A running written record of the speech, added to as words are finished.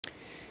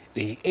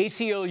The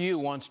ACLU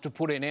wants to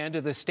put an end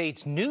to the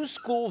state's new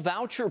school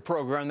voucher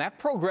program. That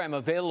program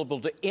available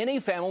to any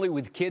family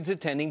with kids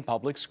attending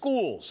public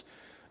schools.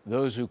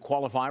 Those who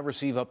qualify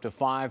receive up to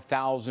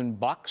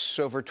 $5,000.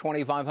 Over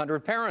 2,500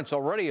 parents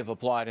already have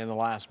applied in the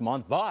last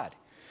month, but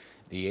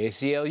the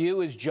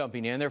ACLU is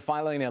jumping in. They're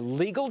filing a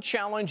legal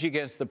challenge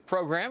against the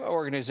program.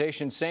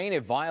 Organization saying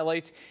it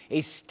violates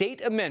a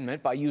state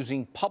amendment by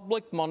using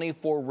public money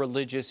for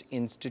religious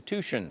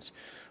institutions.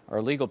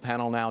 Our legal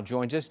panel now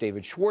joins us.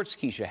 David Schwartz,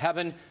 Keisha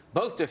Heaven,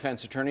 both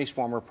defense attorneys,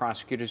 former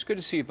prosecutors. Good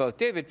to see you both.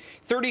 David,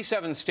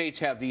 37 states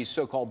have these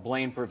so-called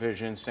blame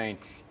provisions saying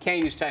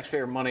can't use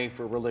taxpayer money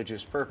for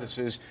religious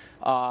purposes.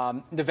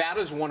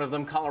 Nevada's one of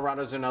them.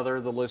 Colorado's another.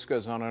 The list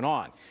goes on and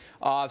on.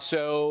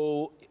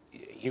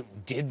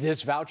 Did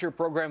this voucher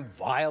program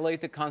violate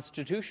the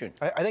Constitution?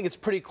 I think it's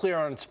pretty clear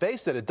on its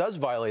face that it does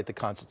violate the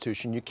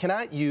Constitution. You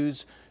cannot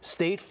use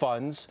state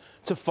funds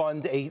to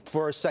fund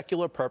for a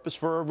secular purpose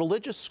for a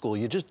religious school.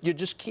 You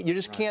just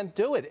can't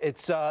do it.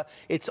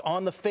 It's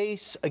on the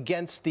face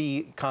against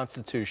the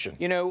Constitution.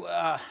 You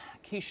know,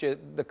 Keisha,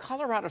 the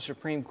Colorado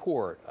Supreme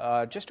Court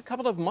just a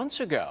couple of months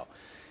ago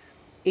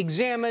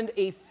examined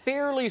a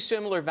fairly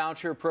similar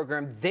voucher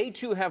program. They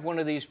too have one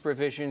of these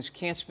provisions,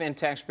 can't spend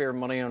taxpayer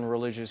money on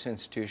religious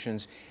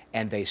institutions,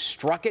 and they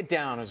struck it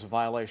down as a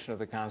violation of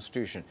the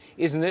Constitution.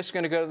 Isn't this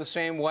going to go the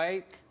same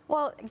way?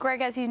 Well,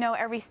 Greg, as you know,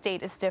 every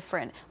state is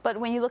different. But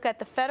when you look at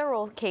the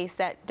federal case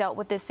that dealt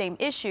with this same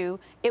issue,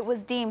 it was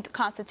deemed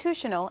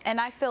constitutional.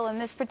 And I feel in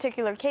this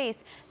particular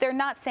case, they're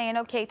not saying,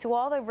 okay, to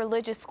all the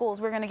religious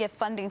schools, we're going to give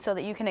funding so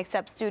that you can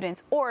accept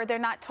students. Or they're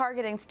not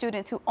targeting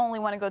students who only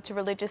want to go to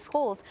religious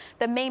schools.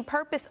 The main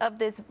purpose of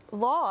this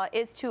law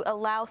is to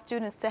allow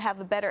students to have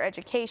a better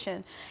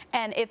education.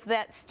 And if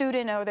that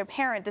student or their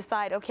parent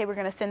decide, okay, we're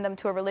going to send them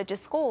to a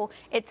religious school,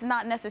 it's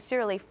not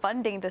necessarily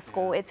funding the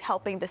school, it's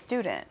helping the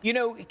student. You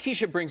know,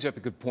 Keisha brings up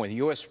a good point. The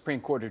U.S. Supreme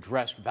Court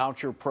addressed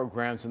voucher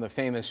programs in the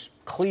famous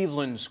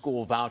Cleveland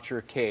school voucher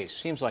case.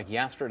 Seems like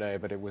yesterday,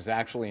 but it was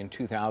actually in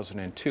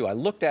 2002. I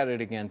looked at it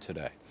again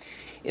today.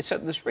 It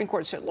said, the Supreme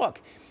Court said, look,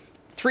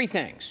 three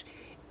things.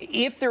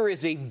 If there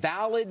is a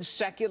valid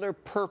secular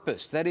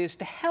purpose, that is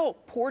to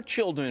help poor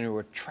children who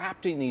are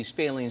trapped in these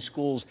failing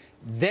schools,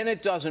 then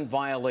it doesn't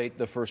violate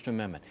the First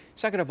Amendment.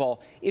 Second of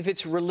all, if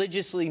it's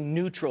religiously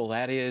neutral,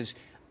 that is,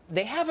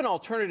 they have an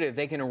alternative.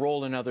 They can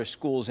enroll in other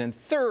schools. And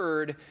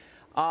third,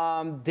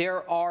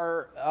 there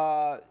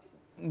are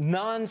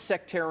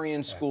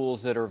non-sectarian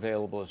schools that are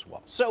available as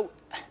well. So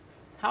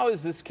how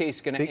is this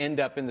case going to end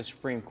up in the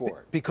Supreme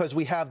Court? Because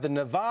we have the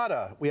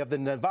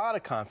Nevada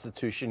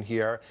Constitution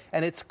here,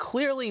 and it's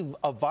clearly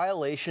a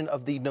violation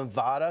of the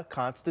Nevada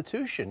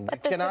Constitution.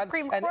 But the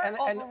Supreme Court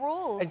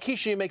overrules. And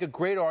Keisha, you make a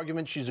great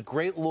argument. She's a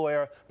great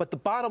lawyer. But the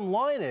bottom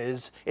line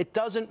is, it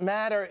doesn't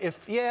matter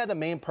if, yeah, the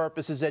main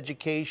purpose is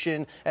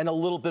education and a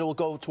little bit will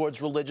go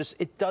towards religious.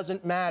 It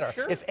doesn't matter.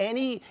 Sure.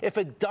 If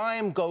a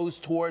dime goes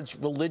towards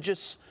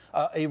religious,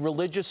 a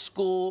religious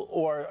school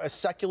or a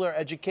secular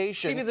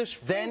education, the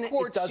Supreme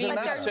Court seems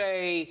to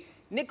say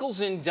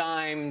nickels and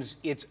dimes,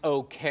 it's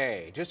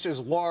okay, just as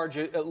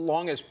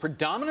long as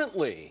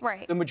predominantly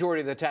the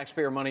majority of the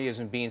taxpayer money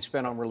isn't being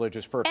spent on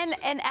religious purposes.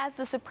 And as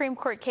the Supreme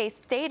Court case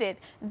stated,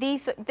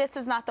 this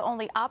is not the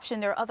only option.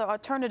 There are other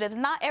alternatives.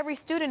 Not every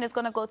student is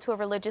going to go to a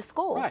religious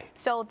school. Right.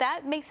 So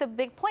that makes a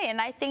big point. And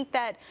I think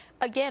that,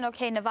 again,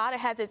 okay, Nevada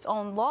has its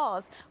own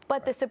laws,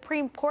 but the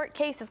Supreme Court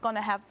case is going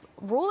to have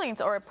rulings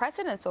or a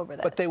precedence over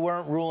this. But they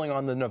weren't ruling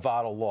on the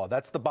Nevada law.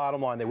 That's the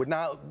bottom line. They were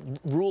not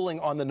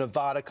ruling on the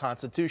Nevada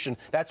Constitution.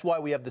 That's why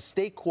we have the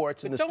state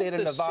courts in the state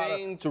of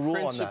Nevada to rule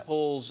on that. Don't the same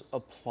principles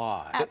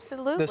apply?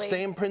 Absolutely. The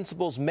same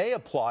principles may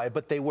apply,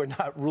 but they were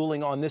not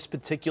ruling on this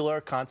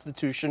particular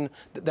Constitution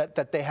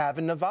that they have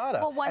in Nevada.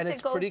 Well, once and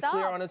it's it goes pretty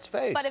clear on its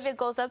face. But if it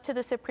goes up to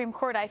the Supreme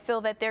Court, I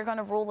feel that they're going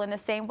to rule in the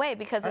same way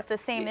because it's the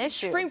same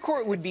issue. The Supreme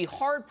Court would be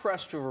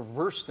hard-pressed to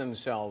reverse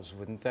themselves,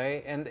 wouldn't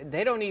they? And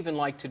they don't even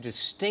like to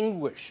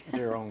distinguish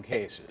their own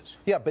cases.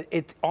 Yeah, but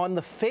on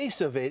the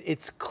face of it,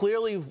 it's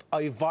clearly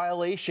a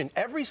violation.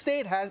 Every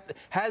state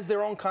has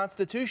their own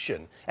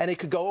constitution, and it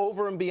could go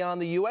over and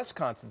beyond the U.S.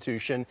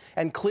 Constitution.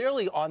 And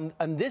clearly, on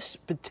this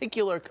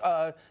particular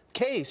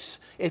case,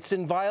 it's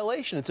in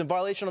violation. It's in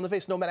violation on the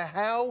face, no matter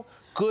how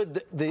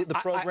good the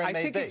program may be.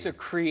 I think it's a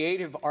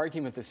creative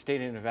argument the state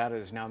of Nevada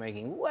is now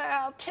making.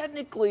 Well,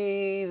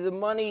 technically, the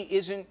money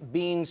isn't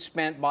being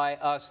spent by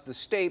us, the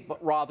state,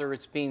 but rather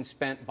it's being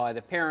spent by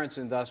the parents,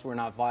 and thus we're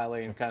not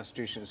violating the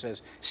Constitution that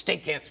says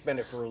state can't spend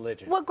it for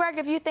religion. Well, Greg,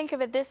 if you think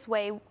of it this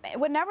way,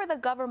 whenever the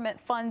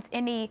government funds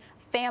any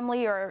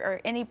family or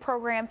any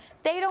program,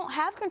 they don't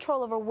have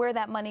control over where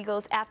that money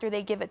goes after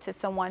they give it to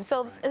someone.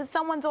 So if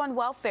someone's on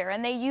welfare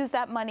and they use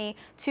that money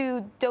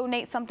to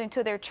donate something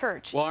to their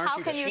church, well, aren't how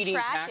you can you cheating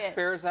track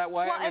taxpayers that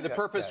way? Well, I mean, the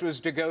purpose was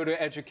to go to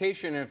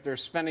education. If they're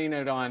spending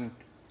it on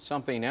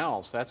something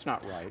else, that's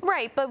not right.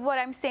 Right, but what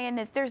I'm saying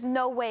is there's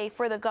no way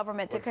for the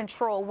government to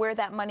control where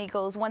that money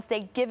goes once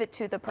they give it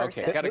to the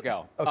person. Okay, gotta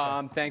go.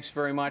 Okay. Thanks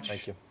very much.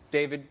 Thank you.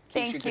 David,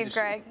 Keisha, Thank you,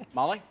 Greg.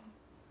 Molly?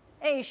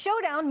 A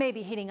showdown may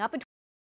be heating up